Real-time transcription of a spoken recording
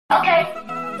Okay.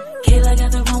 Kayla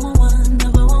got the 111,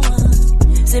 number one.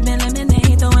 Sipping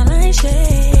lemonade, throwing light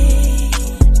shade.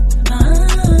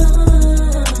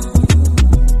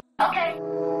 Okay.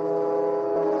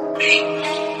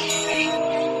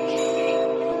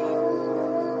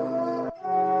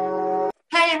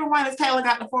 Hey everyone, it's Kayla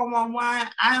got the 411.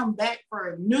 I am back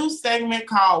for a new segment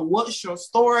called What's Your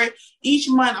Story? Each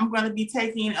month I'm going to be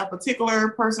taking a particular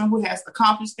person who has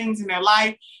accomplished things in their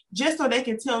life just so they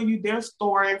can tell you their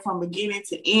story from beginning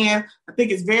to end. I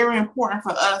think it's very important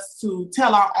for us to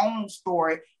tell our own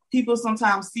story. People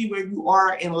sometimes see where you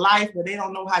are in life, but they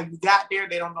don't know how you got there.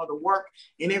 They don't know the work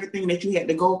and everything that you had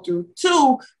to go through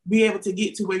to be able to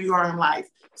get to where you are in life.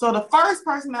 So the first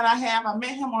person that I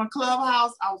met him on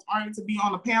Clubhouse. I was honored to be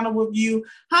on the panel with you.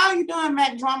 How are you doing,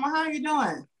 Mac Drama? How are you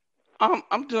doing?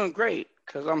 I'm doing great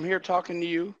because I'm here talking to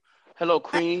you. Hello,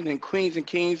 Queen and Queens and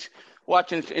Kings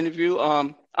watching this interview.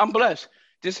 I'm blessed.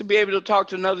 Just to be able to talk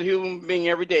to another human being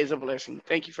every day is a blessing.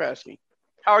 Thank you for asking.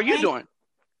 How are you doing?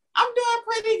 I'm doing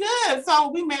pretty good. So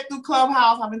we met through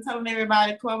Clubhouse. I've been telling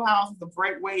everybody Clubhouse is a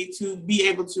great way to be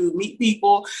able to meet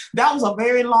people. That was a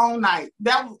very long night.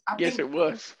 Yes, it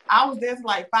was. I was there till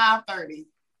like 5:30.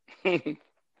 And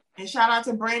shout out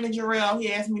to Brandon Jarrell.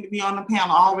 He asked me to be on the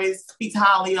panel. Always speaks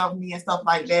highly of me and stuff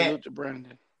like that. Salute to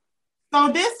Brandon.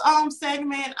 So this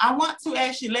segment, I want to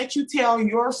actually let you tell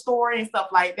your story and stuff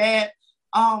like that.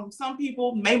 Some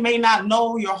people may not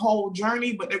know your whole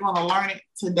journey, but they're going to learn it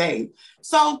today.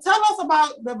 So tell us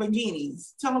about the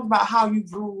beginnings. Tell us about how you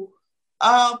grew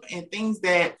up and things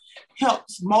that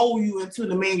helped mold you into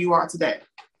the man you are today.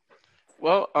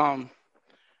 Well,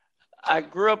 I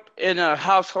grew up in a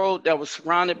household that was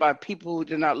surrounded by people who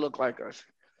did not look like us.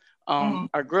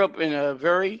 I grew up in a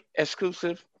very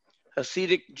exclusive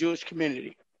Hasidic Jewish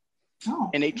community.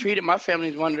 And they treated my family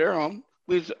as one of their own.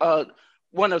 We was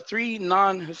one of three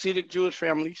non-Hasidic Jewish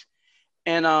families.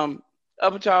 And up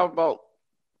until about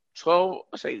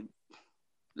 11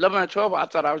 or 12, I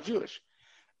thought I was Jewish.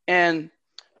 And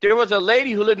there was a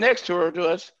lady who lived next to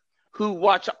us who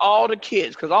watched all the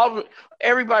kids, because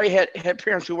everybody had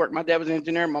parents who worked. My dad was an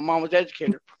engineer, my mom was an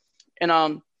educator.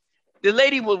 And the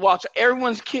lady would watch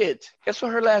everyone's kids. Guess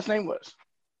what her last name was?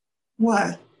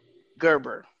 What?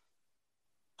 Gerber.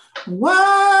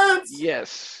 What?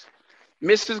 Yes.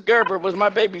 Mrs. Gerber was my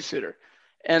babysitter.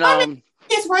 And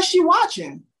guess what she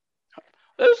watching?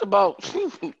 It was about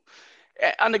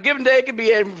on a given day it could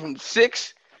be anywhere from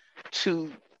 6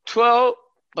 to 12,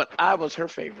 but I was her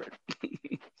favorite.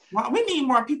 Well, we need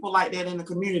more people like that in the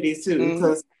communities too,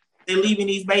 because they're leaving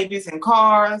these babies in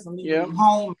cars and leaving them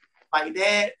home like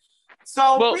that.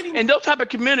 So in those type of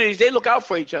communities, they look out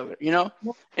for each other, you know?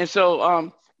 And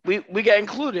so we got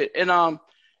included. And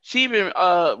she even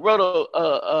wrote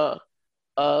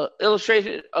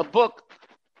illustrated a book,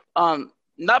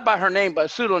 not by her name, but a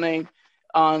pseudonym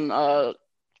on what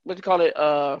do you call it?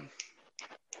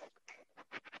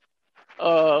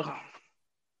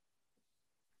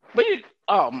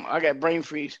 I got brain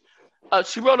freeze.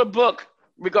 She wrote a book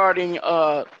regarding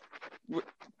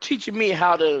teaching me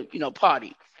how to,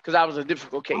 potty, because I was a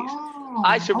difficult case.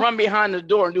 I should run behind the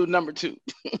door and do number 2.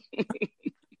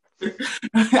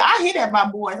 I hear that by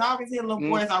boys. I always hear little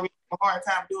boys always have a hard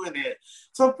time doing that.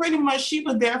 So pretty much she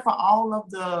was there for all of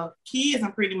the kids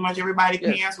and pretty much everybody.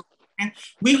 Parents.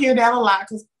 We hear that a lot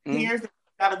because parents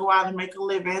got to go out and make a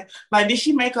living. Like, did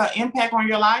she make an impact on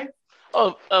your life?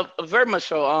 Oh, very much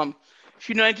so. If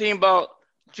you know anything about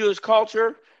Jewish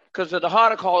culture, because of the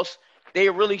Holocaust, they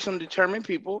are really some determined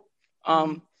people.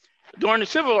 During the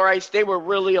civil rights, they were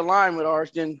really aligned with ours.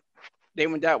 Then they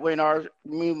went that way, and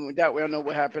we went that way. I don't know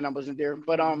what happened. I wasn't there,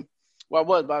 but I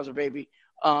was a baby.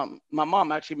 My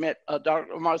mom actually met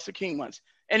Dr. Martin Luther King once.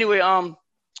 Anyway,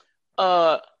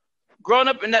 growing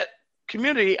up in that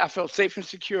community, I felt safe and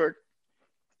secure.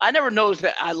 I never noticed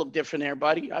that I looked different than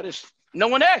everybody. No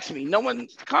one asked me. No one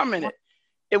commented.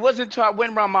 It wasn't until I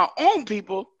went around my own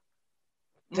people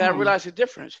that I realized the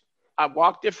difference. I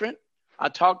walk different. I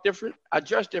talk different. I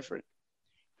dress different.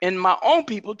 And my own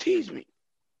people teased me.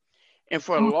 And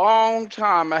for a long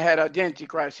time, I had identity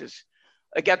crisis.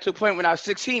 I got to a point when I was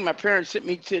 16, my parents sent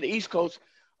me to the East Coast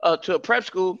to a prep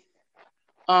school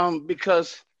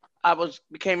because I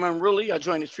became unruly. I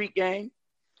joined the street gang.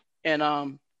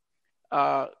 And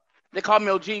they called me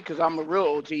OG because I'm a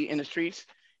real OG in the streets.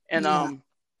 And I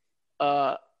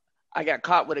got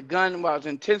caught with a gun while I was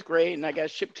in 10th grade, and I got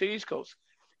shipped to the East Coast.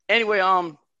 Anyway,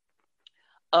 I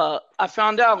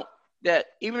found out that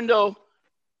even though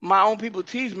my own people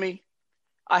teased me,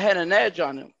 I had an edge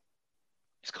on them.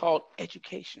 It's called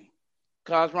education.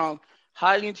 Because I was around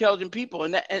highly intelligent people,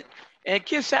 and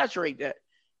kids saturate that.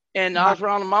 And I was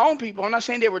around my own people. I'm not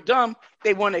saying they were dumb.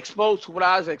 They weren't exposed to what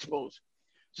I was exposed.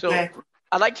 So exactly.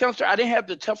 I like telling story. I didn't have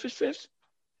the toughest fist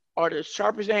or the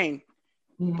sharpest aim,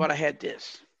 but I had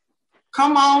this.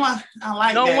 Come on, I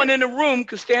like no that. one in the room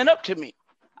could stand up to me.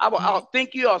 I'll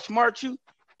outthink you, I'll smart you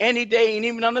any day and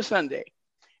even on a Sunday.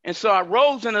 And so I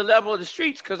rose in the level of the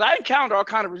streets because I encountered all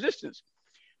kind of resistance.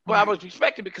 But I was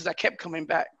respected because I kept coming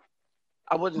back.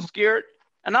 I wasn't scared.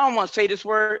 And I don't want to say this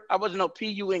word. I wasn't no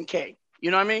P-U-N-K.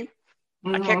 You know what I mean?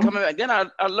 I kept coming back. Then I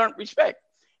learned respect.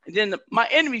 And then my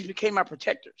enemies became my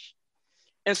protectors.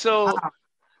 And so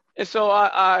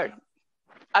I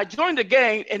joined the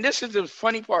gang. And this is the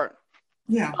funny part.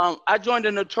 Yeah. I joined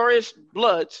the Notorious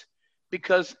Bloods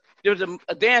because there was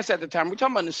a dance at the time. We're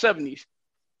talking about in the 70s.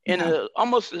 In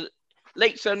almost the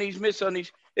late 70s, mid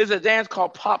 70s, there's a dance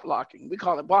called pop locking. We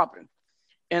call it bopping.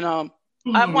 And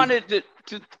I wanted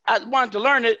to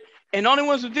learn it, and the only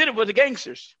ones who did it were the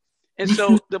gangsters. And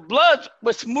so the Bloods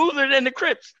were smoother than the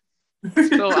Crips.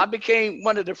 So I became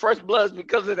one of the first Bloods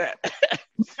because of that.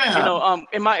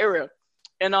 In my area.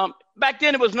 And back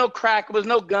then it was no crack, it was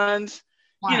no guns.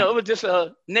 Right. It was just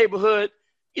a neighborhood,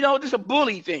 just a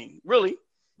bully thing, really.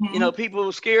 People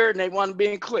were scared and they wanted to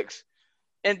be in cliques.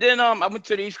 And then I went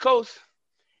to the East Coast,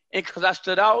 and because I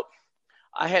stood out,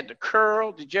 I had the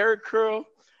curl, the Jerry curl,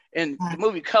 and the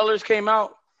movie Colors came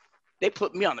out. They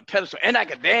put me on the pedestal, and I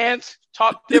could dance,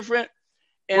 talk different.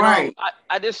 And I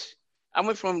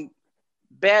went from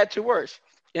bad to worse.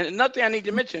 And another thing I need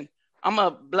to mention, I'm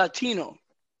a Latino.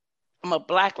 I'm a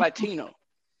Black Latino.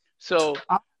 So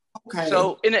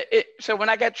so when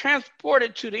I got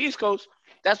transported to the East Coast,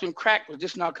 that's when crack was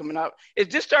just now coming out.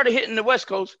 It just started hitting the West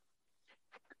Coast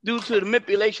due to the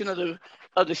manipulation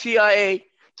of the CIA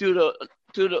to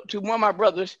one of my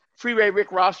brothers, Freeway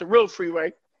Rick Ross, the real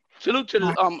Freeway. Salute to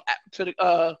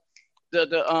the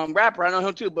rapper, I know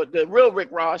him too, but the real Rick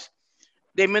Ross.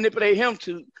 They manipulated him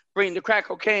to bring the crack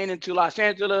cocaine into Los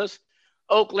Angeles,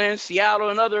 Oakland, Seattle,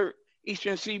 and other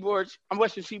Western seaboards,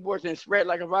 and spread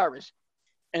like a virus.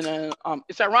 And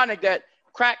it's ironic that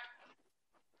crack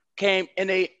came and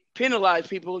they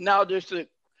penalized people. Now there's the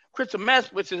crystal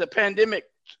meth, which is a pandemic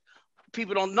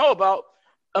people don't know about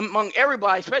among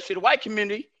everybody, especially the white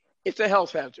community. It's a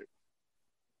health hazard.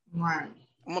 Right.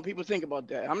 I want people to think about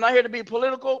that. I'm not here to be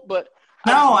political, but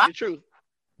the truth.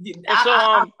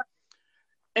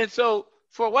 And so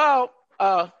for a while,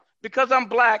 because I'm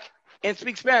Black and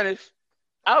speak Spanish,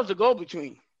 I was a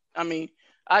go-between. I mean,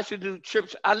 I should do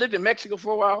trips. I lived in Mexico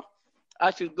for a while.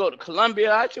 I should go to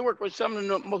Colombia. I should work with some of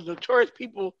the most notorious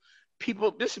people.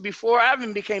 This is before I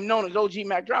even became known as OG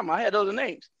Mac Drama. I had other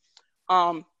names.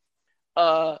 And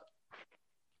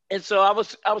so I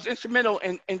was instrumental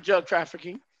in drug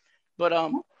trafficking, but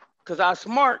because I was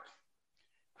smart,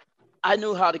 I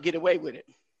knew how to get away with it.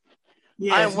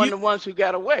 Yes, I am one of the ones who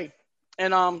got away.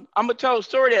 And I'm gonna tell a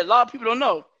story that a lot of people don't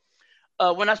know.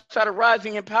 When I started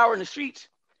rising in power in the streets,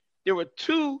 there were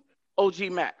two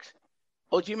OG Macs,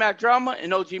 OG Mac Drama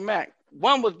and OG Mac.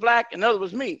 One was Black and the other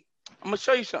was me. I'm gonna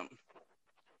show you something.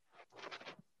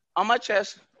 On my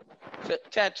chest,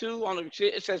 tattoo on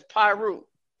it says Pyru.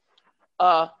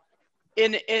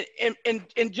 In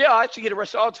jail, I used to get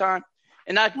arrested all the time,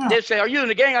 and they'd say, "Are you in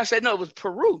the gang?" I said, "No, it was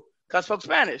Peru," because I spoke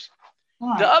Spanish.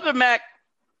 The other Mac,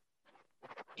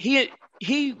 he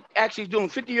actually doing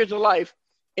 50 years of life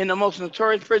in the most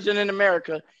notorious prison in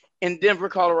America in Denver,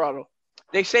 Colorado.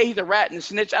 They say he's a rat and a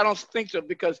snitch. I don't think so,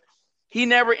 because he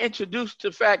never introduced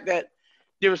the fact that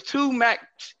there was two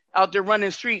Macs out there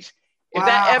running streets. If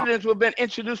that evidence would have been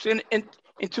introduced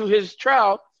into his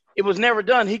trial, it was never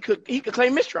done. He could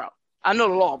claim mistrial. I know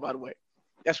the law, by the way.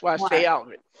 That's why I stay out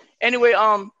of it. Anyway,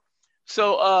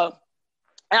 so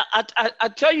I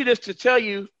tell you this to tell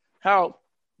you how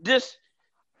this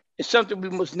is something we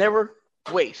must never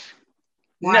waste.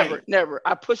 Right. Never.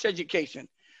 I push education.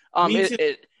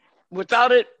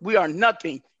 Without it, we are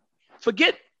nothing.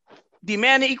 Forget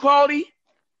demanding equality.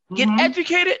 Get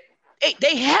educated.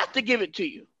 They have to give it to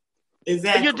you.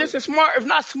 Exactly. You're just as smart, if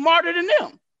not smarter than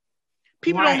them.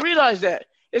 People don't realize that.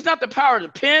 It's not the power of the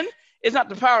pen. It's not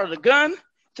the power of the gun.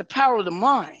 It's the power of the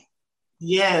mind.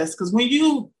 Yes, because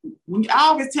when I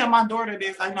always tell my daughter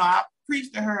this, I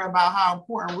preach to her about how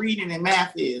important reading and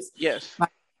math is. Yes. I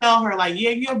tell her, yeah,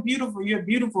 you're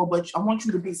beautiful, but I want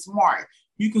you to be smart.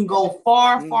 You can go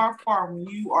far when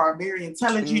you are very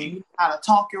intelligent. You know how to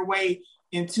talk your way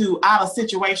out of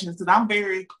situations. Because I'm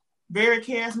very, very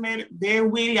charismatic, very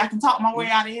witty. I can talk my way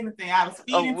out of anything, out of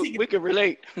speeding tickets. We can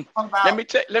relate. Let me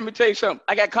tell you something.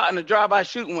 I got caught in a drive-by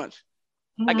shooting once.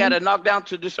 I got knocked down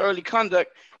to disorderly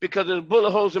conduct because of the bullet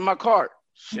holes in my car.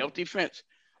 Self-defense.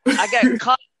 I got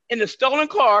caught in a stolen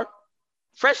car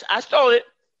fresh. I stole it,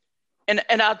 and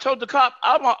I told the cop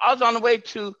I was on the way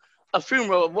to a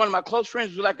funeral of one of my close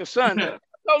friends, who was like a son. I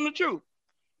told him the truth.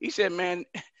 He said, "Man,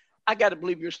 I got to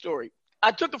believe your story."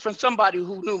 I took it from somebody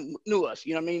who knew us.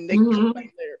 You know what I mean? They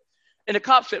right there, and the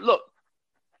cop said, "Look,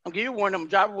 I'm giving you a warning. I'm gonna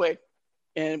drive away,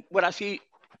 and what I see,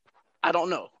 I don't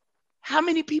know." How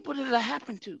many people did that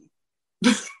happen to?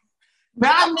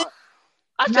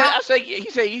 I said,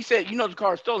 he said, you know the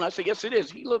car is stolen. I said, yes, it is.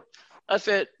 He looked. I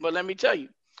said, well, let me tell you.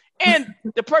 And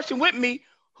the person with me,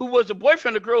 who was the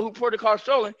boyfriend of the girl who reported the car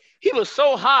stolen, he was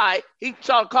so high, he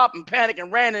saw a cop and panicked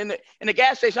and ran in the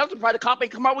gas station. I was surprised the cop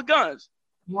ain't come out with guns.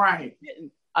 Right.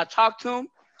 I talked to him,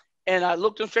 and I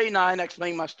looked him straight in the eye and I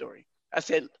explained my story. I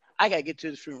said, I got to get to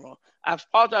this funeral. I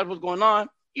apologized for what's going on.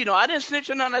 You know, I didn't snitch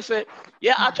or nothing. I said,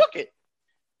 yeah, I took it.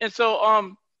 And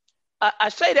so I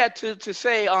say that to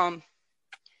say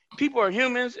people are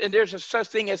humans, and there's a such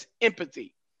thing as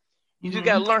empathy. You just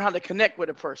got to learn how to connect with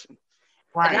a person.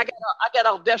 Right. And I got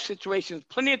out of death situations.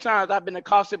 Plenty of times I've been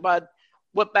accosted by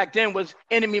what back then was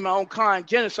enemy of my own kind,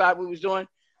 genocide we was doing,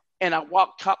 and I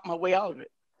talked my way out of it.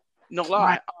 No lie.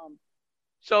 Right.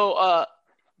 So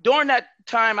during that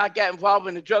time, I got involved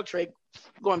in the drug trade,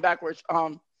 going backwards.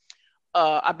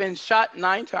 I've been shot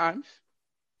 9 times.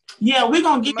 Yeah, we're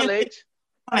going to get into it.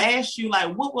 I'm going to ask you,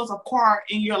 like, what was a part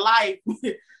in your life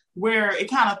where it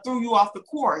kind of threw you off the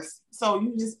course? So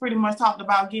you just pretty much talked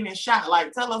about getting shot.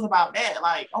 Like, tell us about that.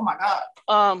 Like, oh my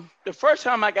God. The first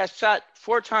time I got shot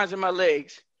 4 times in my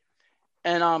legs,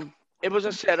 and it was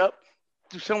a setup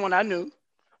to someone I knew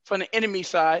from the enemy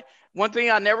side. One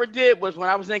thing I never did was when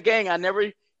I was in a gang, I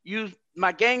never used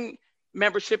my gang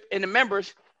membership and the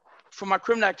members for my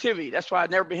criminal activity. That's why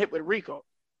I've never been hit with a RICO.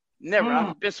 Never.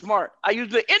 I've been smart. I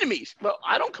use the enemies, but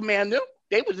I don't command them.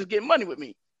 They was just getting money with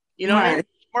me. You know what I mean?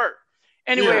 Smart.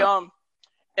 Anyway,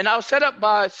 and I was set up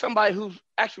by somebody who's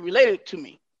actually related to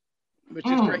me, which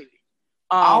is crazy.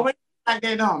 Always like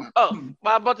that on. Oh,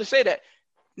 well, I'm about to say that.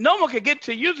 No one can get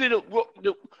to usually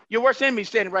your worst enemy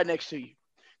standing right next to you.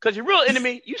 Because your real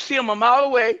enemy, you see them a mile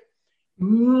away,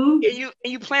 and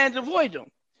you plan to avoid them.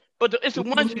 But it's the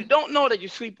ones you don't know that you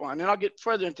sleep on, and I'll get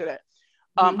further into that.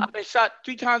 I've been shot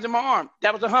 3 times in my arm.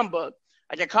 That was a humbug.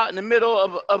 I got caught in the middle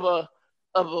of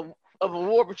a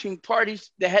war between parties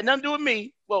that had nothing to do with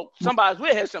me. Well, somebody I was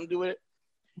with had something to do with it.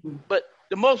 But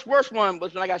the most worst one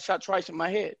was when I got shot twice in my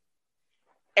head,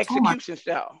 execution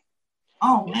style.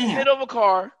 Oh man! Hit over a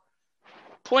car,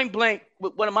 point blank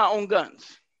with one of my own guns,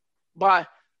 by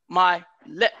my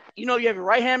left. You know, you have your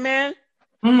right hand man.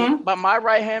 By my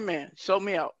right hand man, sold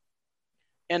me out,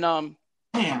 and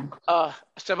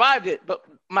survived it. But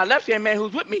my left hand man,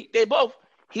 who's with me,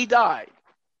 he died,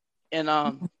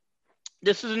 and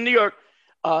this is in New York.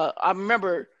 I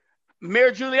remember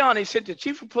Mayor Giuliani sent the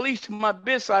chief of police to my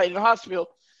bedside in the hospital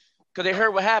because they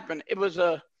heard what happened. It was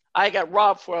I got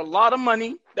robbed for a lot of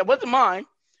money that wasn't mine,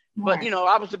 but you know,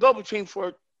 I was the go-between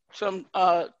for some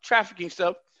trafficking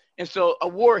stuff, and so a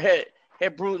war had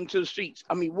brewed into the streets.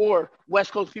 I mean,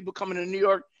 West Coast people coming to New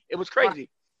York. It was crazy,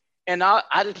 and I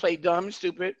just played dumb and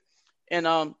stupid,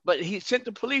 and but he sent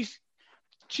the police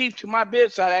chief to my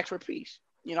bedside, asked for peace.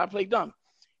 You know, I played dumb.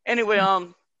 Anyway,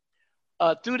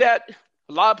 through that,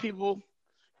 a lot of people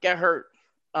got hurt.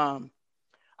 I'll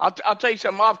tell you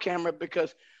something off camera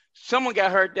because someone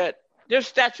got hurt that there's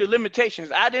statute of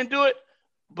limitations. I didn't do it,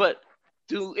 but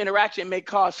through interaction, it may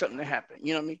cause something to happen.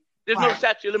 You know what I mean? There's no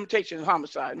statute of limitations in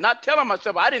homicide. Not telling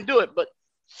myself I didn't do it, but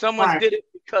someone did it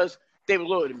because they were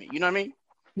loyal to me. You know what I mean?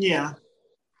 Yeah.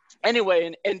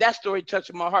 Anyway, and that story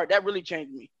touched my heart. That really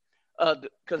changed me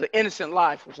because an innocent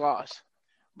life was lost.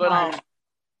 But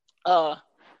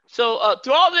so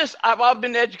through all this, I've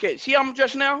been educated. See how I'm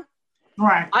dressed now?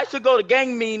 Right. I used to go to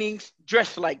gang meetings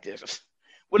dressed like this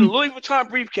with a Louis Vuitton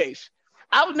briefcase.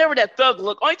 I was never that thug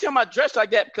look. Only time I dressed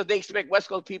like that because they expect West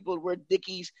Coast people to wear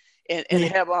Dickies and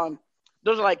have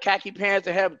those are like khaki pants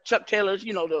that have Chuck Taylors,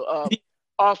 you know, the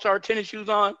All-Star tennis shoes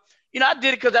on. You know, I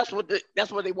did it because that's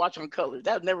what they watch on Colors.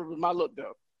 That never was my look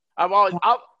though. I'm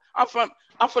from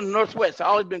the Northwest. I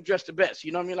always been dressed the best.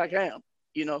 You know what I mean? Like I am.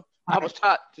 You know, I was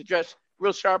taught to dress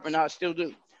real sharp, and I still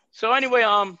do. So anyway,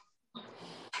 I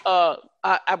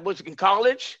was in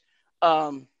college.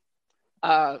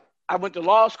 I went to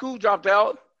law school, dropped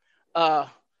out. I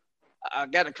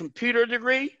got a computer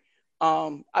degree.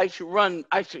 I should run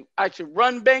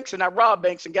banks and I robbed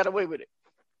banks and got away with it.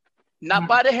 Not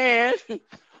by the hand,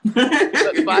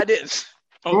 but by this.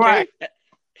 Okay. Right.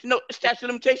 No statute of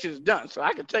limitations is done, so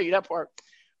I can tell you that part.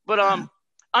 But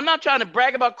I'm not trying to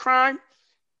brag about crime.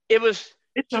 It's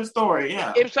your story,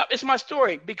 yeah. It's my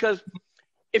story because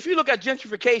if you look at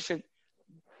gentrification,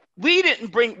 we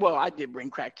didn't bring. Well, I did bring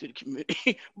crack to the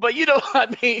community, but you know what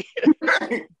I mean.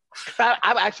 I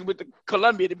actually went to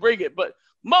Colombia to bring it, but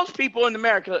most people in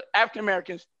America, African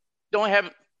Americans, don't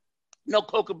have no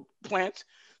coca plants.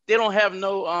 They don't have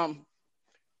no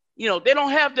they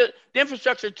don't have the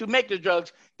infrastructure to make the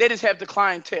drugs. They just have the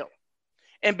clientele.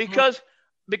 And because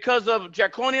of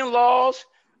draconian laws,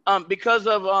 because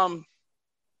of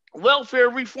welfare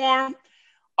reform,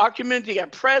 our community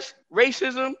got pressed,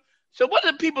 racism. So what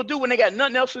do people do when they got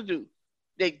nothing else to do?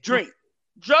 They drink.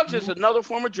 Drugs is another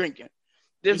form of drinking.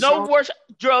 There's no worse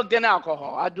drug than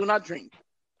alcohol. I do not drink.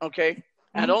 Okay?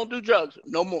 I don't do drugs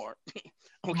no more.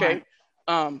 Okay?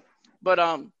 But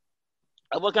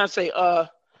what can I say?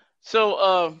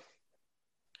 So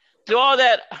through all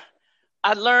that,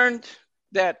 I learned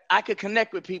that I could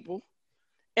connect with people,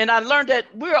 and I learned that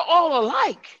we're all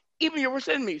alike, even your worst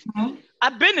enemies.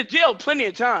 I've been to jail plenty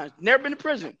of times, never been to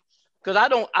prison, because I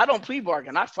don't plea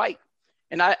bargain. I fight,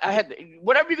 and I had to,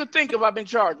 whatever you could think of, I've been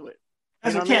charged with.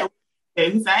 As a cat, I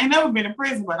ain't never been to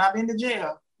prison, but I've been to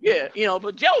jail. Yeah,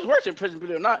 but jail is worse than prison,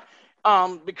 believe it or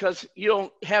not, because you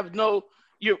don't have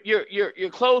you're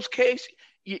closed case.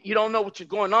 You don't know what you're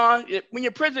going on. When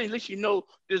you're in prison, at least you know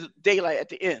there's daylight at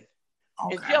the end.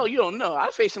 Okay. In jail, you don't know.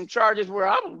 I faced some charges where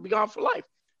I would be gone for life,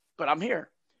 but I'm here.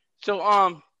 So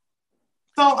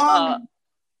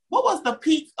what was the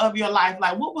peak of your life?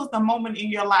 Like, what was the moment in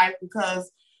your life?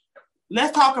 Because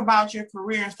let's talk about your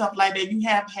career and stuff like that. You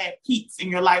have had peaks in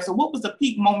your life. So what was the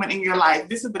peak moment in your life?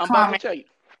 This is the comment.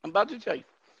 I'm about to tell you.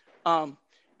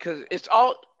 Because it's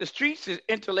all, the streets is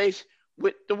interlaced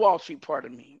with the Wall Street part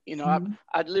of me. You know,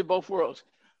 I live both worlds.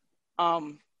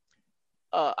 I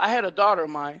had a daughter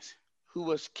of mine who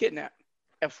was kidnapped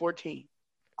at 14.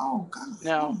 Oh,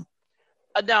 God.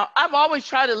 Now, I've always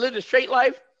tried to live a straight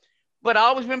life, but I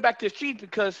always went back to the street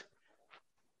because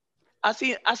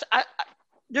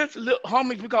there's little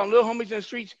homies, we call them little homies in the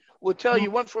streets, will tell you,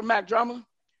 one for Mac drama,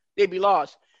 they'd be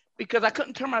lost. Because I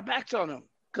couldn't turn my backs on them.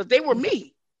 Because they were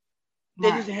me. They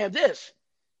didn't have this.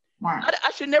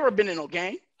 I should never have been in no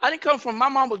gang. I didn't come from, my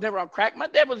mom was never on crack. My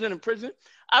dad was in prison.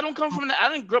 I didn't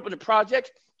grow up in the projects.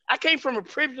 I came from a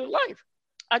privileged life.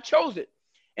 I chose it.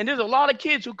 And there's a lot of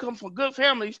kids who come from good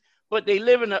families, but they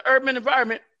live in an urban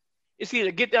environment. It's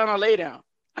either get down or lay down.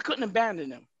 I couldn't abandon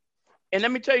them. And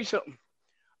let me tell you something.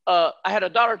 I had a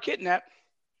daughter kidnapped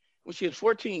when she was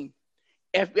 14.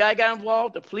 FBI got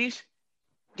involved, the police.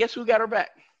 Guess who got her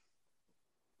back?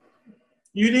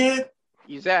 You did?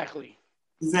 Exactly.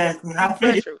 I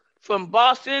figured. From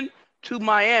Boston to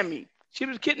Miami. She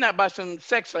was kidnapped by some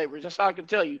sex slavers. That's all I can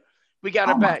tell you. We got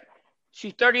her back.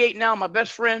 She's 38 now, my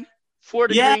best friend, 4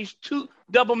 degrees, 2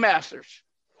 double masters.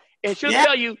 And she'll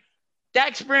tell you that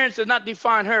experience does not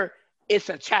define her. It's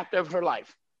a chapter of her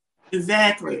life.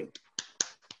 Exactly.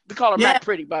 We call her Mac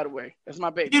Pretty, by the way. That's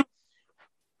my baby.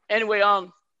 Anyway,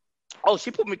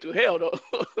 she put me through hell, though.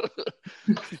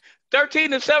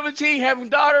 13 to 17, having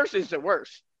daughters is the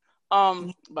worst.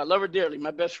 But I love her dearly,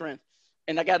 my best friend.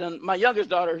 And I got my youngest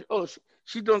daughter.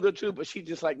 She's doing good too, but she's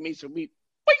just like me. So me.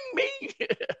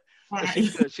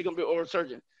 She's good. She's going to be an oral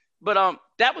surgeon. But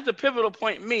that was the pivotal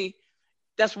point in me.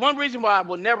 That's one reason why I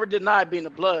will never deny being the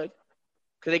blood,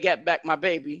 because they got back my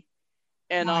baby.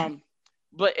 And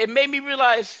but it made me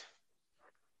realize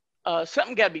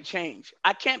something got to be changed.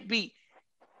 I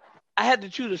had to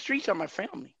choose the streets or my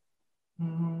family.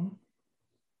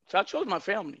 So I chose my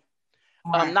family.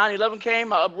 9/11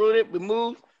 came, I uprooted, we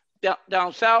moved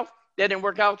down south. That didn't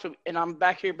work out, and I'm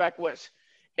back here, back west.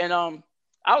 And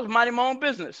I was minding my own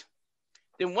business.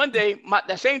 Then one day,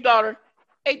 that same daughter,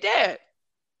 hey, Dad.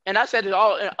 And I said it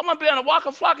all, I'm going to be on a Waka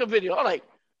Flocka video. I'm like,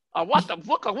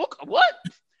 what?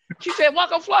 She said,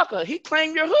 Waka Flocka, he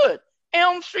claimed your hood.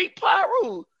 Elm Street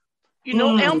Pyru.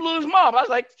 Elm Blues Mob. I was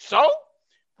like, so?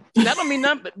 That don't mean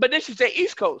nothing. But then she said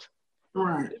East Coast.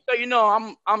 Right.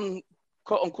 So, I'm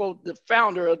quote unquote the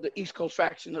founder of the East Coast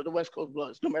faction of the West Coast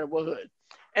Bloods, no matter what hood.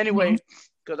 Anyway,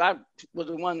 because I was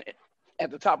the one at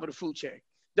the top of the food chain.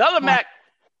 The other Mac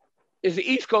is the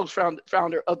East Coast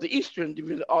founder of the Eastern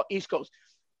Division, East Coast.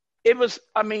 It was,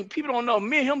 people don't know,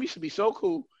 me and him used to be so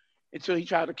cool until he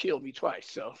tried to kill me twice.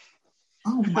 So,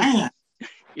 oh man,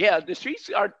 yeah, the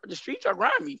streets are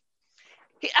grimy.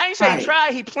 I ain't saying he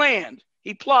tried, he planned,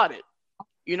 he plotted,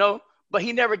 but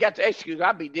he never got to execute.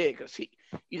 I'd be dead because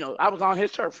I was on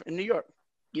his turf in New York.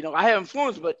 I have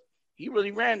influence, but he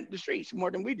really ran the streets more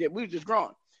than we did. We were just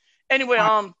growing. Anyway,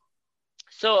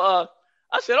 so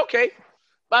I said, okay.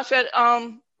 But I said,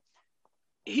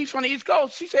 he's from the East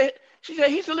Coast. She said,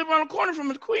 he used to live around the corner from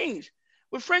the Queens.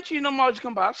 With Frenchie and them always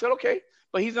come by. I said, okay.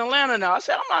 But he's in Atlanta now. I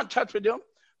said, I'm not in touch with him.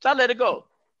 So I let it go.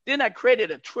 Then I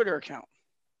created a Twitter account.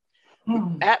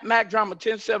 At Mac Drama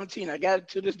 1017. I got it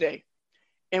to this day.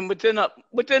 And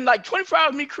within like 24 hours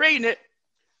of me creating it,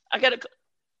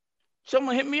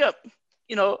 someone hit me up.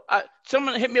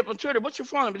 Someone hit me up on Twitter. What's your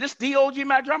phone number? This DOG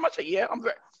Mac Drama? I said, yeah,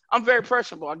 I'm very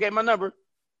personable. I gave my number.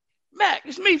 Mac,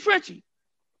 it's me, Frenchie.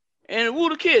 And Woo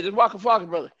the Kid, this Waka Flocka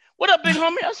brother. What up, big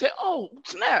homie? I said, oh,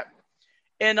 snap.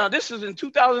 And this was in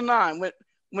 2009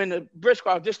 when the Brit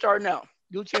Squad was just starting out,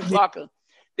 Gucci and Flocka.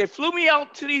 They flew me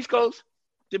out to the East Coast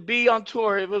to be on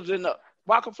tour. It was in the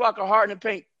Waka Flocka Heart in the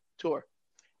Paint tour.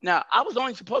 Now, I was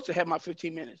only supposed to have my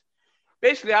 15 minutes.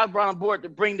 Basically, I was brought on board to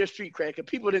bring their street cred because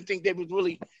people didn't think they was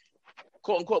really,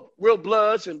 quote unquote, real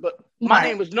bloods. But my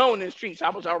name was known in the streets. I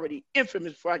was already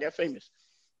infamous before I got famous.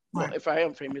 Right. Well, if I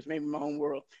am famous, maybe in my own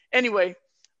world. Anyway,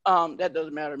 that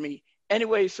doesn't matter to me.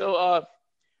 Anyway, so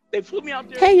they flew me out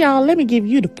there. Hey, y'all, let me give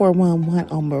you the 411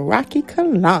 on Meraki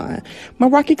Cologne.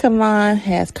 Meraki Cologne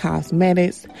has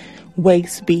cosmetics,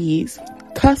 waist beads,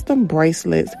 custom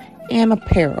bracelets, and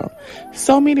apparel.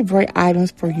 So many great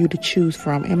items for you to choose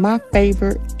from. And my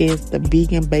favorite is the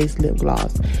vegan-based lip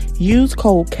gloss. Use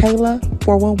code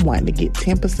Kayla411 to get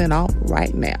 10% off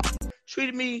right now.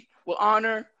 Treated me with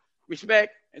honor,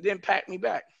 respect, and then packed me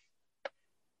back.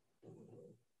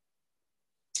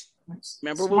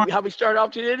 Remember how we started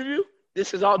off the interview?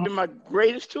 This has all been my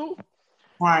greatest tool.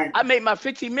 Right. I made my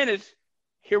 15 minutes.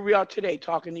 Here we are today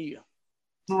talking to you.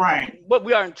 Right. But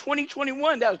we are in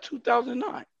 2021. That was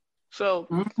 2009. So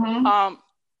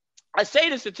I say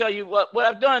this to tell you what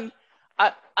I've done.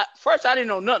 First, I didn't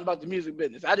know nothing about the music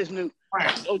business. I just knew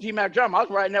OG Mac Drama. I was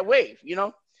riding that wave,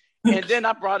 And then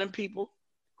I brought in people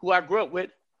who I grew up with,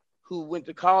 who went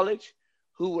to college,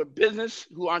 who were business,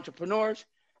 who were entrepreneurs,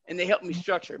 and they helped me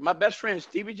structure. My best friend,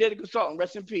 Stevie J, the consultant,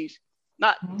 rest in peace.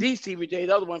 Not the Stevie J,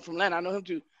 the other one from Atlanta. I know him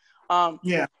too.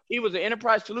 He was an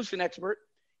enterprise solution expert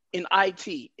in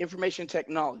IT, information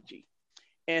technology.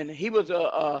 And he was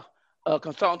a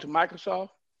consultant to Microsoft,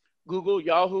 Google,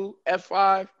 Yahoo,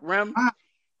 F5, REM.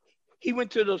 He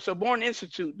went to the Sorbonne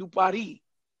Institute du Paris.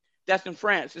 That's in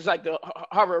France. It's like the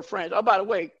Harvard of France. Oh, by the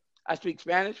way, I speak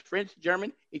Spanish, French,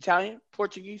 German, Italian,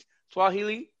 Portuguese,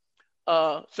 Swahili,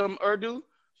 some Urdu,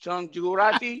 some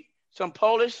Gujarati, some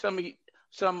Polish,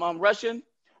 some Russian,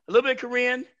 a little bit of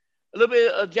Korean, a little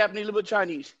bit of Japanese, a little bit of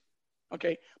Chinese.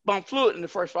 Okay, but I'm fluent in the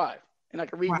first 5, and I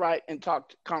can read, write, and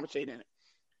talk, conversate in it.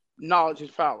 Knowledge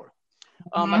is power.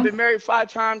 I've been married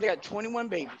 5 times. I got 21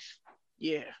 babies.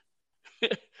 Yeah.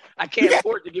 I can't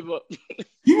afford to give up.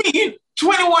 You mean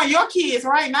 21 your kids,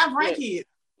 right? Not grandkids.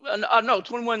 Yeah. No,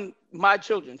 21 my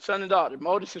children, son and daughter. My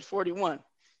oldest is 41.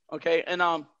 Okay,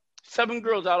 and 7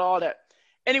 girls out of all that.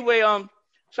 Anyway,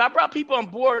 so I brought people on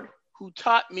board who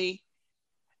taught me.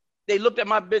 They looked at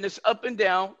my business up and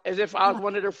down as if I was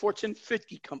one of their Fortune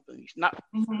 50 companies, not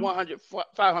 100,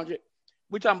 500.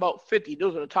 We're talking about 50.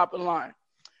 Those are the top of the line.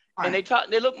 Right.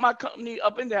 And they looked my company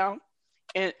up and down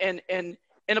and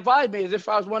advised me as if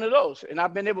I was one of those. And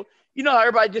I've been able, how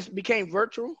everybody just became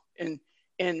virtual and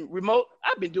remote.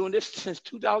 I've been doing this since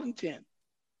 2010.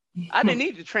 I didn't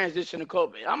need to transition to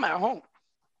COVID. I'm at home.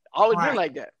 Always been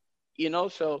like that,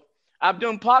 so I've been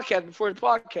doing podcasts before the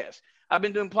podcast. I've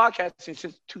been doing podcasting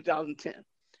since 2010.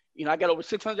 I got over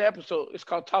 600 episodes. It's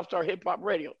called Top Star Hip Hop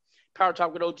Radio. Power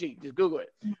Talk with OG. Just Google it.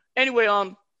 Anyway,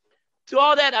 through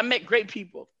all that, I met great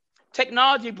people.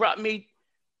 Technology brought me.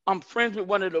 I'm friends with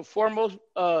one of the foremost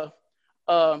data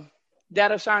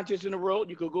scientists in the world.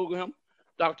 You could Google him,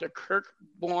 Dr. Kirk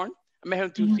Bourne. I met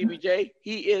him through CBJ.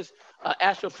 He is an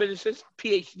astrophysicist,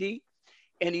 PhD,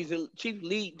 and he's the chief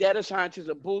lead data scientist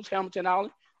of Booz Hamilton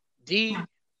Allen, the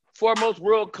foremost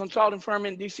world consulting firm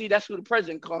in DC. That's who the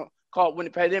president called when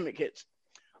the pandemic hits.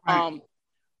 Right.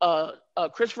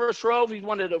 Christopher Shrove, he's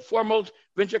one of the foremost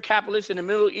venture capitalists in the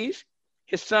Middle East.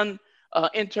 His son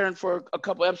interned for a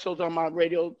couple episodes on my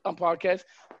radio podcast.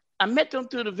 I met them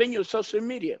through the venue of social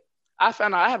media. I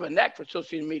found out I have a knack for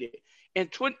social media. And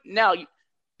now,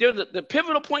 the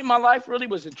pivotal point in my life really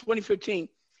was in 2015,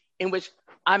 in which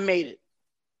I made it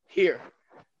here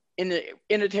in the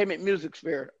entertainment music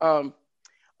sphere. That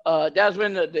was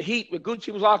when the heat with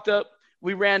Gucci was locked up.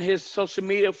 We ran his social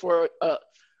media for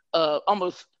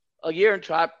almost a year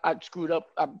until I screwed up.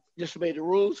 I disobeyed the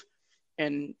rules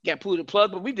and got pulled the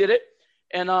plug, but we did it.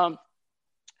 And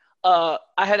I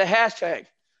had a hashtag,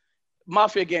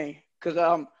 Mafia Gang,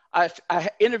 because I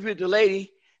interviewed the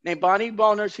lady named Bonnie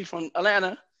Bonner. She's from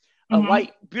Atlanta, a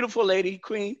white, beautiful lady,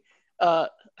 queen.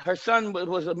 Her son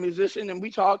was a musician, and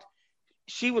we talked.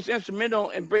 She was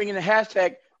instrumental in bringing the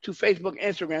hashtag to Facebook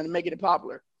and Instagram and making it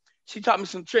popular. She taught me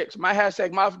some tricks. My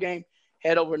hashtag Mafia Gang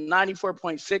had over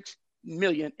 94.6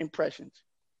 million impressions.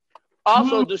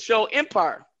 Also, the show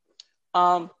Empire.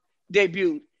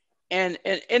 debuted. And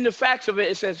in the facts of it,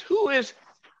 it says, who is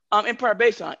Empire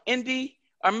based on? Indie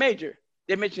or Major?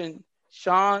 They mentioned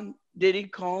Sean Diddy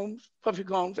Combs, Puffy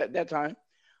Combs at that time,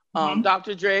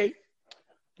 Dr. Dre,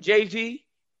 Jay-Z,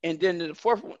 and then the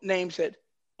fourth name said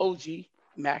OG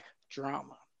Mac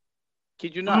Drama.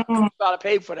 Kid you not? You gotta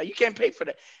pay for that. You can't pay for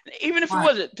that. Even if it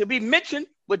wasn't to be mentioned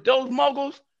with those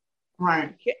moguls,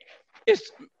 right?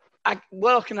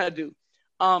 What else can I do?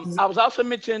 I was also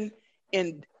mentioned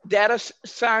in Data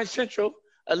Science Central,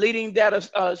 a leading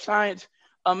data science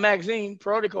magazine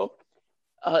periodical.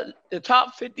 The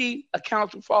top 50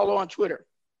 accounts to follow on Twitter.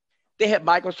 They had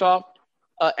Microsoft,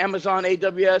 Amazon,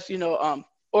 AWS,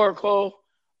 Oracle,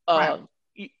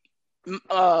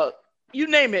 you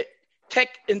name it, tech.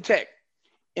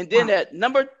 And then at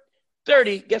number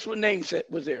 30, guess what name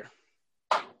was there?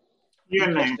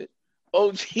 Your name.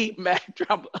 OG Mac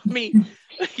Drama. I mean,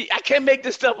 I can't make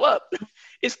this stuff up.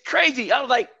 It's crazy. I was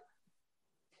like,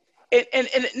 and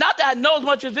not that I know as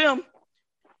much as them.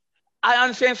 I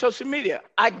understand social media.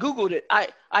 I Googled it. I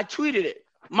tweeted it.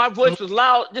 My voice was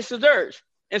loud. This is theirs.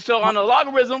 And so on a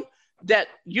logarithm that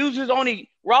uses only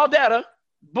raw data,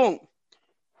 boom.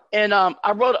 And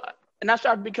I wrote, and I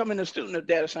started becoming a student of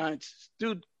data science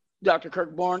through Dr.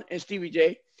 Kirk Bourne and Stevie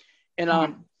J. And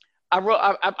I wrote,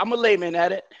 I'm a layman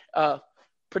at it.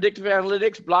 Predictive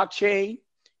analytics, blockchain,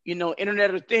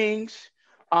 Internet of Things,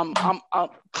 I'm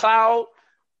cloud,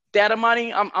 data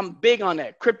mining. I'm big on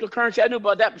that. Cryptocurrency, I knew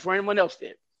about that before anyone else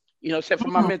did, except for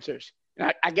my mentors.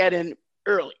 And I got in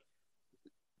early.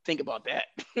 Think about that.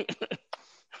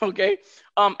 Okay.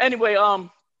 Anyway,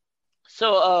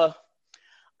 so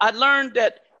I learned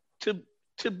that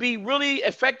to be really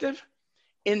effective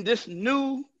in this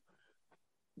new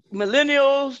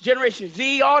millennials, Generation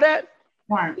Z, all that,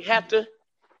 we have to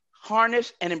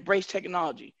harness and embrace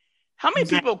technology. How many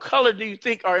people of color do you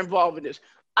think are involved in this?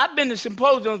 I've been to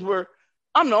symposiums where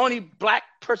I'm the only Black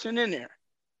person in there.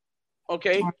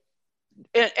 Okay.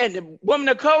 And the women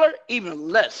of color, even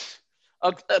less.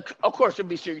 Of course, there'll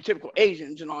be stereotypical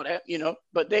Asians and all that,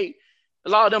 but a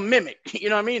lot of them mimic,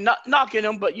 what I mean? Not knocking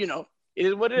them, but, it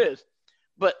is what it is.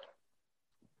 But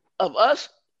of us,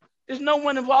 there's no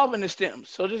one involved in the STEM.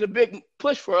 So there's a big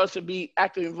push for us to be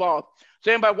actively involved.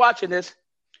 So anybody watching this,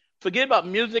 forget about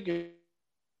music and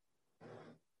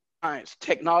science,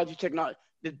 technology.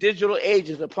 The digital age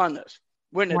is upon us.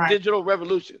 We're in a digital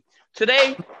revolution.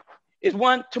 Today is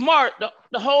one. Tomorrow,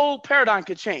 the whole paradigm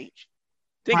could change.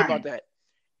 Think about that.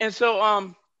 And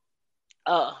so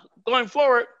going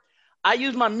forward, I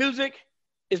use my music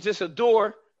as just a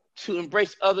door to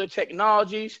embrace other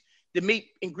technologies, to meet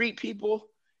and greet people.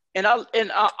 And I'll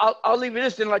leave it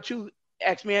this, then let you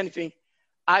ask me anything.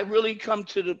 I really come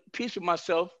to the peace with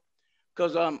myself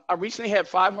because I recently had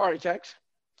 5 heart attacks.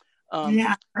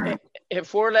 Had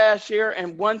 4 last year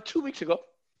and 1 2 weeks ago.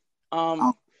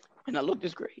 And I look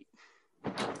this great.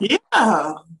 Yeah.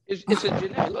 It's a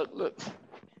genetic look.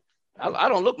 I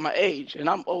don't look my age, and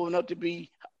I'm old enough to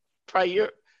be probably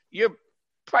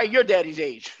your daddy's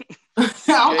age.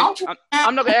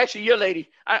 I'm not gonna ask you your lady.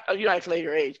 You ask lady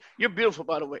her age. You're beautiful,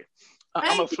 by the way.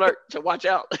 I'm a flirt, so watch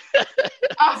out.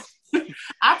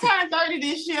 I turned 30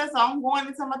 this year, so I'm going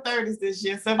into my 30s this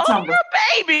year, September. Oh, you're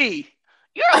a baby.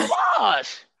 You're a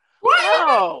boss.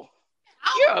 Wow.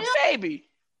 You're a baby.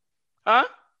 Huh?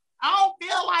 I don't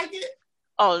feel like it.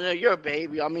 Oh, no, you're a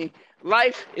baby. I mean,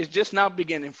 life is just now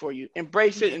beginning for you.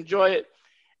 Embrace it, enjoy it,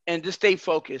 and just stay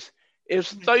focused. If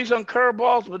throw you some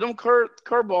curveballs, but them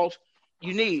curveballs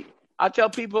you need. I tell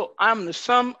people I'm the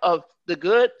sum of the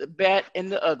good, the bad,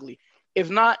 and the ugly. If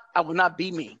not, I will not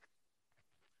be me.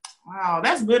 Wow,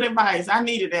 that's good advice. I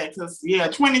needed that because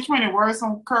 2020 were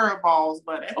some curveballs,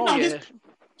 but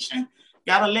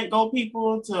gotta let go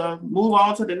people to move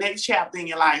on to the next chapter in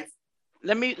your life.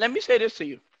 Let me say this to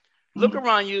you. Look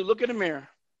around you, look in the mirror.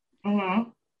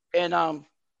 And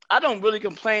I don't really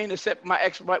complain except my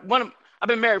ex-wife. I've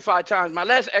been married 5 times. My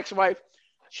last ex-wife,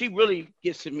 she really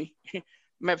gets to me.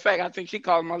 Matter of fact, I think she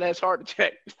caused my last heart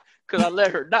attack because I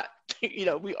let her not,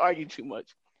 we argue too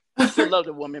much. I still love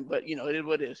the woman, but it is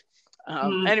what it is.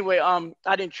 Anyway,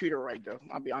 I didn't treat her right though.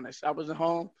 I'll be honest. I wasn't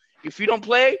home. If you don't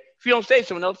stay,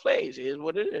 someone else plays. It is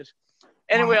what it is.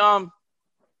 Anyway,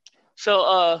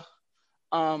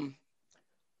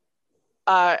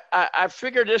 I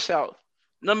figured this out.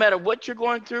 No matter what you're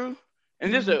going through,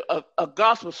 and this is a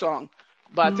gospel song,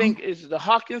 but I think it's the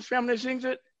Hawkins family that sings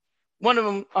it. One of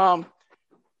them,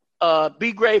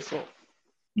 be grateful.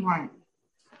 Right.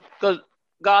 Because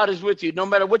God is with you. No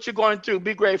matter what you're going through,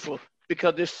 be grateful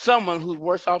because there's someone who's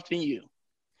worse off than you.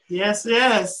 Yes,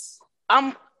 yes.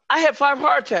 I had 5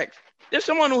 heart attacks. There's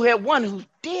someone who had 1 who's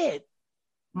dead.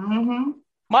 Mm-hmm.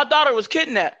 My daughter was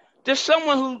kidnapped. There's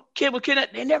someone who kid was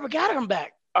kidnapped. They never got him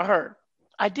back or her.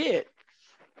 I did.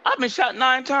 I've been shot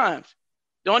 9 times.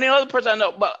 The only other person I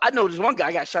know, but I know this one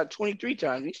guy got shot 23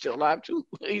 times. He's still alive too.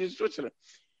 He's in Switzerland.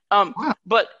 Wow.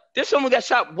 But this someone got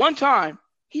shot 1 time.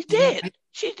 He's dead.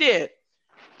 She's dead.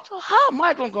 So how am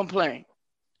I gonna complain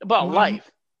about life?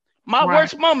 My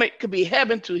worst moment could be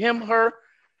heaven to him, her,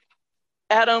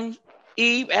 Adam,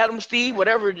 Eve, Adam, Steve,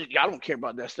 whatever. I don't care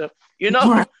about that stuff. You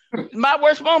know, my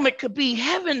worst moment could be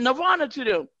heaven, nirvana to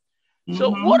them.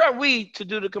 So what are we to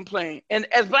do to complain? And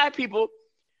as Black people,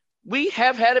 we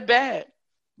have had it bad.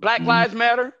 Black Lives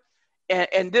Matter,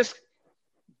 and this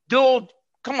dual.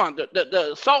 Come on,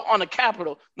 the assault on the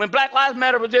Capitol. When Black Lives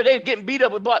Matter was there, they were getting beat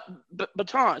up with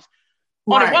batons.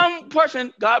 Only one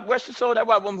person, God rest his soul, that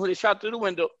white woman who they shot through the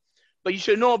window. But you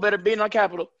should know better being on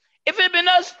Capitol. If it had been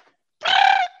us,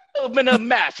 it would have been a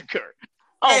massacre.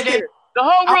 The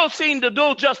whole world seen the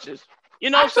dual justice. You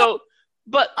know,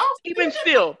 but even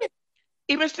still,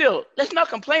 let's not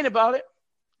complain about it.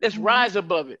 Let's rise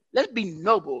above it. Let's be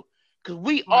noble, because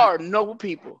we are noble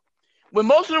people. When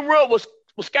most of the world was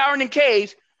scouring in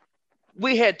caves,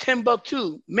 we had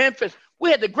Timbuktu, Memphis.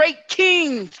 We had the great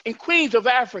kings and queens of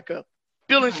Africa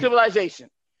building civilization.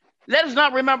 Let us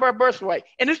not remember our birthright.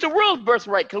 And it's the world's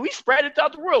birthright, because we spread it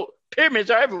throughout the world. Pyramids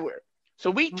are everywhere. So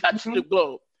we touch the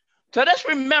globe. So let's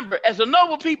remember, as a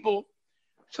noble people,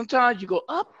 sometimes you go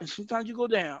up and sometimes you go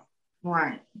down.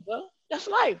 Right. Well, that's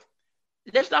life.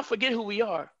 Let's not forget who we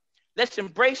are. Let's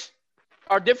embrace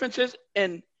our differences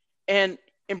and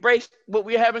embrace what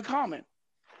we have in common.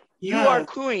 Yeah. You are a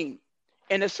queen.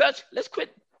 And as such, let's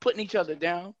quit putting each other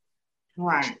down.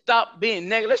 Right. Stop being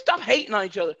negative. Let's stop hating on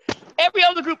each other. Every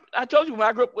other group, I told you, when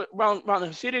I grew up around the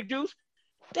Hasidic Jews,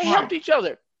 they helped each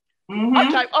other. I'm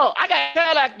like, oh, I got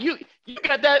Cadillac, you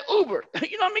got that Uber.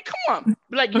 You know what I mean? Come on.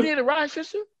 Be like, you need a ride,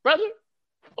 sister, brother?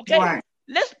 Okay,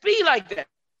 let's be like that.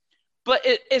 But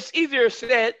it's easier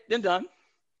said than done.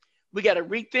 We got to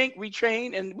rethink,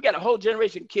 retrain, and we got a whole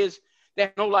generation of kids that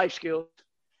have no life skills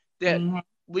that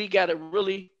we got to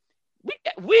really,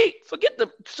 we forget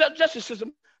the justice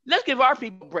system. Let's give our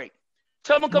people a break.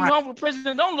 Someone comes home from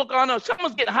prison, don't look on us.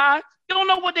 Someone's getting high. You don't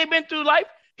know what they've been through life.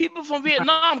 People from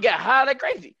Vietnam got high like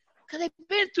crazy because they've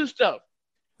been through stuff.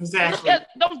 Exactly.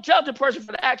 Don't judge a person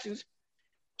for the actions.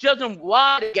 Judge them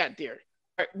why they got there.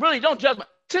 Really, don't judge the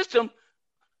system.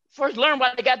 First, learn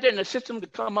why they got there in the system to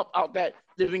come up out that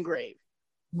living grave.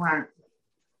 Right.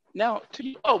 Now,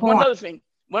 one other thing.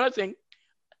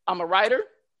 I'm a writer.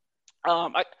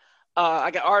 I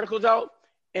got articles out,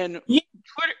 and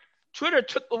Twitter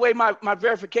took away my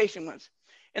verification once.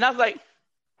 And I was like,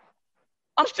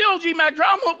 I'm still G Mac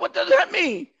Drama. What does that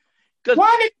mean?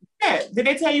 Why did you do that? Did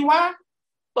they tell you why?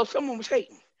 Well, someone was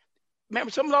hating.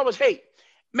 Remember, someone always hate.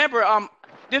 Remember,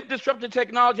 this disruptive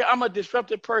technology, I'm a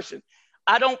disruptive person.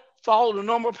 I don't follow the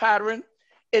normal pattern.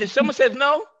 And if someone says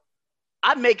no,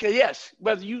 I make a yes.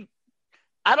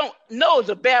 I don't know is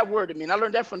a bad word to me. And I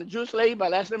learned that from the Jewish lady by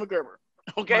last name of Gerber.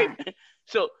 Okay? Right.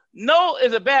 So no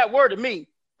is a bad word to me.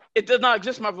 It does not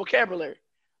exist in my vocabulary.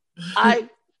 I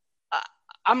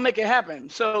make it happen.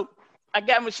 So I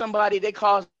got with somebody, they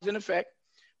cause and effect.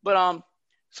 But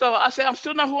so I said, I'm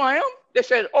still not who I am. They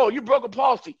said, oh, you broke a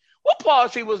policy. What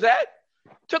policy was that?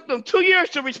 Took them 2 years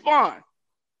to respond.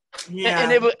 Yeah.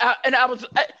 And I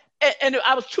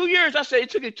was 2 years. I said, it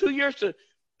took you 2 years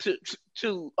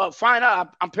to find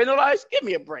out I'm penalized. Give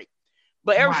me a break.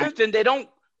 But ever since then,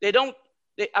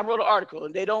 I wrote an article,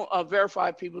 and they don't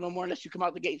verify people no more unless you come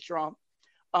out the gate strong.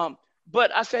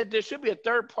 But I said there should be a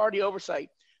third-party oversight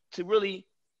to really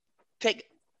take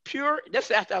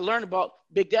that's after I learned about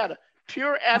big data,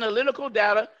 pure analytical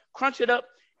data, crunch it up,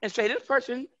 and say this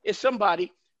person is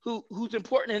somebody who's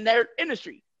important in their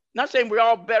industry. Not saying we're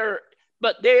all better,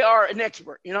 but they are an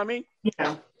expert. You know what I mean?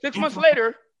 Yeah. 6 months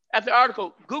later, after the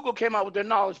article, Google came out with their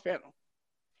knowledge panel.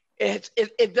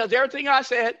 It does everything I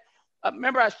said.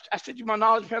 Remember, I sent you my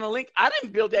knowledge panel link. I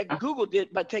didn't build that. Google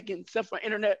did by taking stuff from the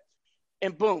internet,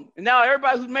 and boom. And now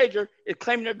everybody who's major is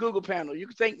claiming their Google panel. You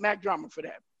can thank Mac Drama for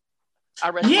that. I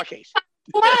rest my case.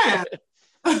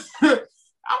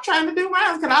 I'm trying to do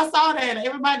mine because I saw that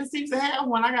everybody seems to have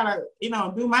one. I gotta,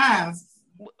 do mine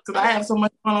because I have so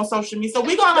much fun on social media. So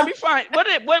we're gonna be fine. What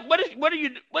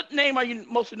name are you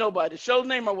most to know by? The show's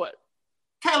name or what?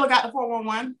 Kayla got the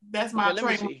 411. That's my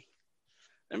trademark.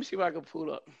 Let me see if I can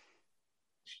pull up.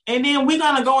 And then we're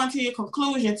gonna go into your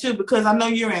conclusion too, because I know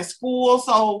you're in school.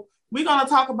 So we're gonna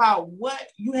talk about what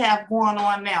you have going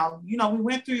on now. We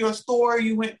went through your story,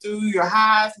 you went through your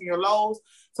highs and your lows.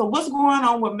 So what's going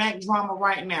on with Mac Drama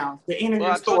right now? The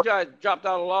interview story. I told you I dropped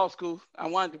out of law school. I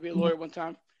wanted to be a lawyer one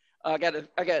time. I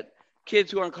got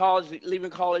kids who are in college, leaving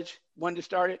college, when to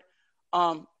start it.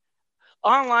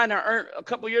 Online, I earned a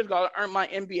couple years ago. I earned my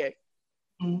MBA.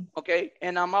 Mm. Okay,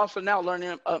 and I'm also now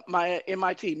learning my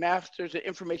MIT Masters in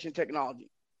Information Technology.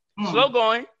 Mm. Slow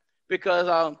going because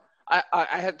I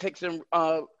had to take some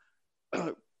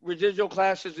residual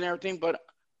classes and everything, but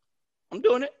I'm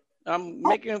doing it.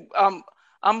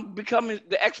 I'm becoming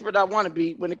the expert I want to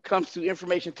be when it comes to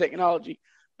information technology.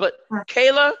 But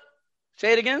Kayla,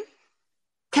 say it again.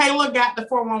 Kayla got the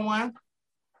 411.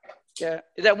 Yeah,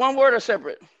 is that one word or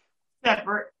separate?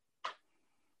 Separate.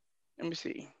 Let me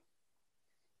see.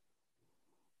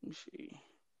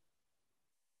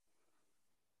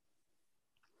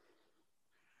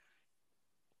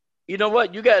 You know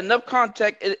what? You got enough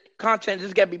content.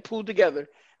 Just got to be pulled together.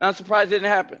 And I'm surprised it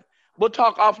didn't happen. We'll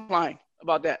talk offline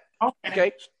about that.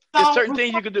 Okay? There's certain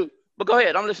things you can do. But go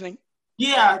ahead. I'm listening.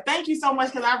 Yeah, thank you so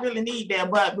much because I really need that.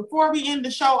 But before we end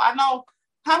the show, I know,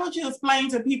 how would you explain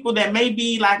to people that may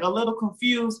be like a little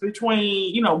confused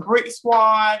between, Brick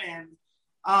Squad and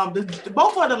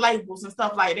both of the labels and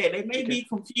stuff like that? They may be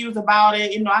confused about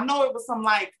it. I know it was some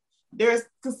there's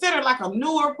considered like a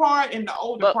newer part and the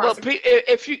older part. But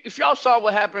if y'all saw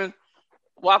what happened,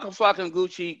 Waka Flocka and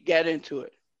Gucci got into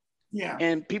it. Yeah.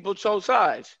 And people chose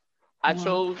sides. I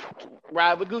chose to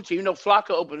ride with Gucci.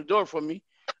 Flocka opened the door for me.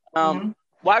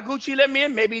 Why Gucci let me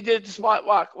in? Maybe he did to spot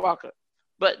Waka.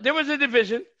 But there was a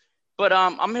division. But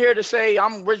I'm here to say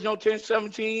I'm original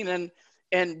 1017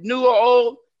 and new or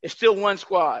old, it's still one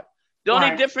squad. The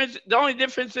only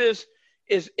difference is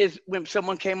when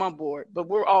someone came on board. But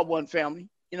we're all one family.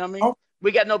 You know what I mean? Oh.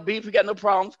 We got no beef. We got no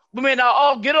problems. We may not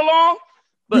all get along,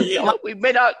 but we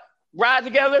may not ride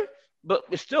together, but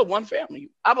we're still one family.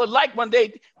 I would like one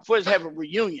day for us to have a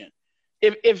reunion.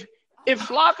 If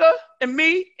Flocka and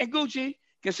me and Gucci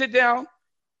can sit down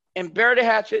and bury the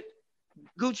hatchet,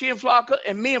 Gucci and Flocka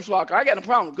and me and Flocka, I got no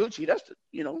problem with Gucci. That's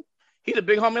he's a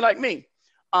big homie like me.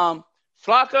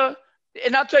 Flocka,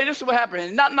 and I'll tell you, this is what happened.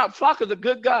 And not Flocka's a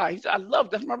good guy.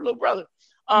 That's my little brother.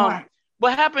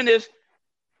 What happened is,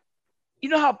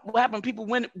 what happened? People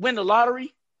win the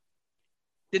lottery.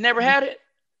 They never had it.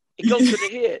 It goes to the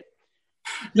head.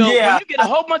 So when you get a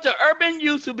whole bunch of urban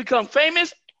youth who become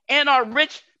famous and are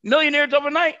rich millionaires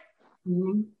overnight,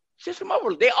 just come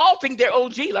over. They all think they're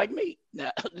OG like me.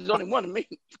 Nah, there's only one of me.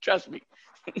 Trust me.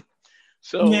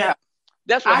 So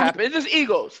that's what happened. It's just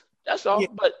egos. That's all. Yeah.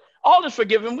 But all is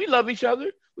forgiven. We love each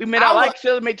other. We may not like each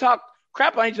other, may talk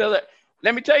crap on each other.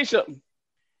 Let me tell you something.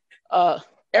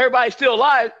 Everybody's still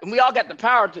alive, and we all got the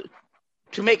power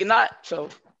to make it not. So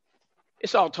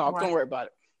it's all talk. Don't worry about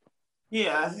it.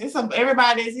 Yeah,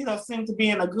 everybody's seems to be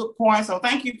in a good point. So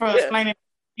thank you for explaining to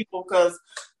people, because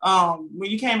when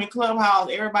you came in Clubhouse,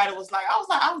 everybody was like,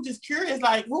 I was just curious,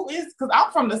 like, who is? Because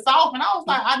I'm from the South, and I was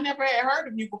like, I never had heard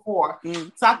of you before.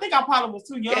 So I think I probably was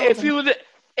too young. Yeah, if you was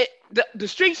the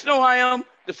streets know who I am,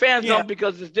 the fans don't,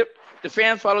 because the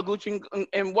fans follow Gucci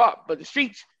and WAP, but the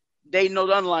streets, they know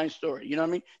the underlying story. You know what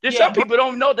I mean? There's some people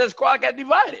don't know that squad got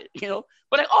divided.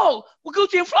 But like,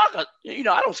 Gucci and Flocka.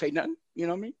 I don't say nothing. You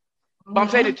know what I mean? But I'm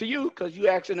saying it to you because you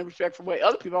act in a respectful way.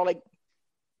 Other people are like.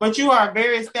 But you are a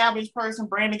very established person.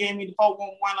 Brandon gave me the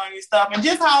 411 on your stuff, and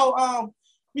just how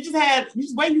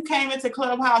the way you came into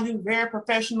Clubhouse, you were very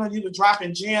professional. You were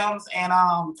dropping gems, and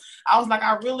I was like,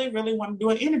 I really, really want to do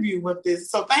an interview with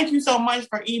this. So thank you so much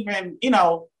for even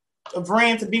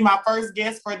agreeing to be my first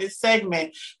guest for this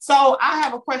segment. So I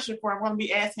have a question for you. I'm going to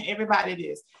be asking everybody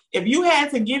this: if you had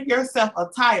to give yourself a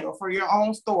title for your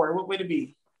own story, what would it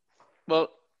be? Well,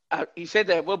 you said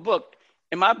that. What book?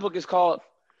 And my book is called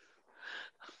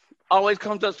Always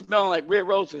Comes Up Smelling Like Red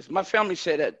Roses. My family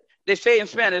said that. They say in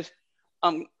Spanish,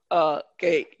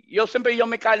 que yo siempre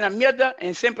me cae en la mierda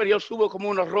and siempre yo subo como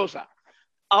una rosa.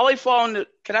 I always fall into,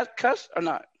 can I cuss or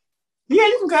not? Yeah,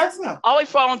 you can cuss now. I always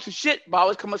fall into shit, but I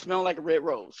always come up smelling like a red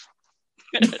rose.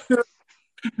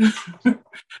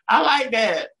 I like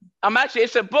that.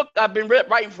 It's a book I've been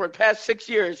writing for the past 6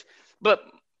 years, but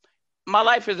my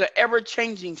life is an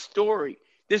ever-changing story.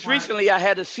 Recently, I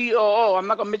had a COO. I'm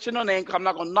not going to mention her name because I'm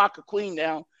not going to knock a queen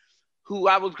down, who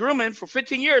I was grooming for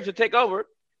 15 years to take over.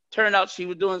 Turned out she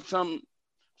was doing something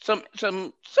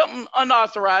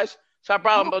unauthorized. So I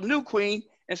brought up a new queen.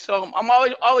 And so I'm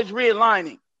always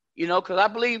realigning, because I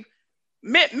believe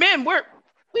men,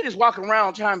 we just walking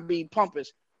around trying to be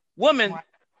pompous. Women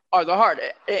are the heart.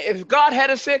 If God had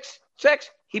a sex,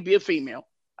 he'd be a female.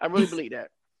 I really believe that.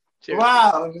 Seriously.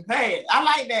 Wow. Hey, I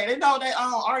like that. That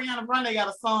Ariana Grande got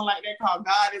a song like that called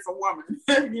God is a Woman.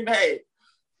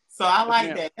 So I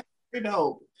like that. That's pretty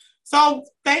dope. So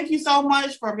thank you so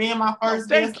much for being my first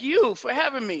guest. Thank you for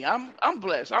having me. I'm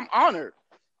blessed. I'm honored.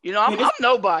 You know, I'm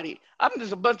nobody. I'm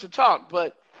just a bunch of talk,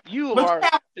 but you are. You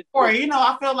have a story. You know,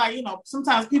 I feel like, you know,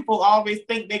 sometimes people always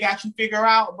think they got you figured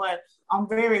out, but I'm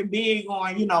very big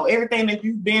on, you know, everything that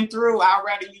you've been through. I'd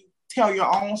rather you tell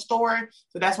your own story.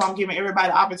 So that's why I'm giving everybody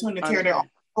the opportunity to tell their own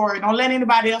story. Don't let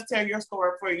anybody else tell your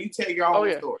story for you. You tell your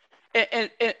own story.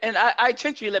 And I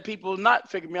intentionally let people not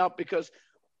figure me out because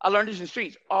I learned this in the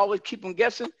streets. Always keep them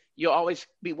guessing. You'll always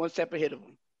be one step ahead of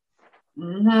them.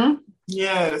 Mm-hmm.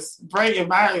 Yes. Great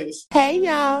advice. Hey,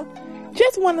 y'all.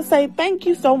 Just want to say thank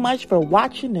you so much for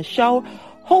watching the show.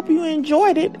 Hope you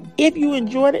enjoyed it. If you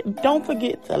enjoyed it, don't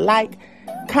forget to like,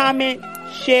 comment,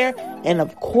 share, and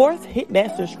of course, hit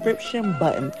that subscription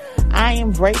button. I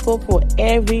am grateful for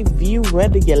every view,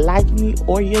 whether you like me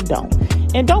or you don't.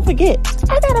 And don't forget,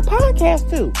 I got a podcast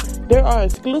too. There are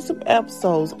exclusive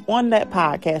episodes on that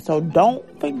podcast, so don't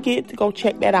forget to go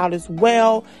check that out as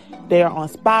well. They are on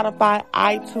Spotify,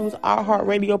 iTunes,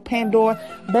 iHeartRadio, Pandora.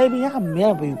 Baby, I'm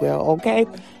everywhere, okay?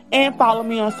 And follow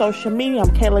me on social media. I'm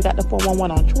Kayla Got the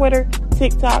 411 on Twitter,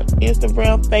 TikTok,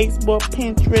 Instagram, Facebook,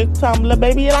 Pinterest, Tumblr.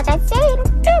 Baby, like I said,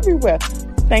 I'm everywhere.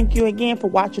 Thank you again for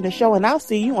watching the show, and I'll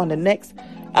see you on the next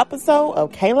episode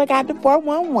of Kayla Got the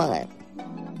 411.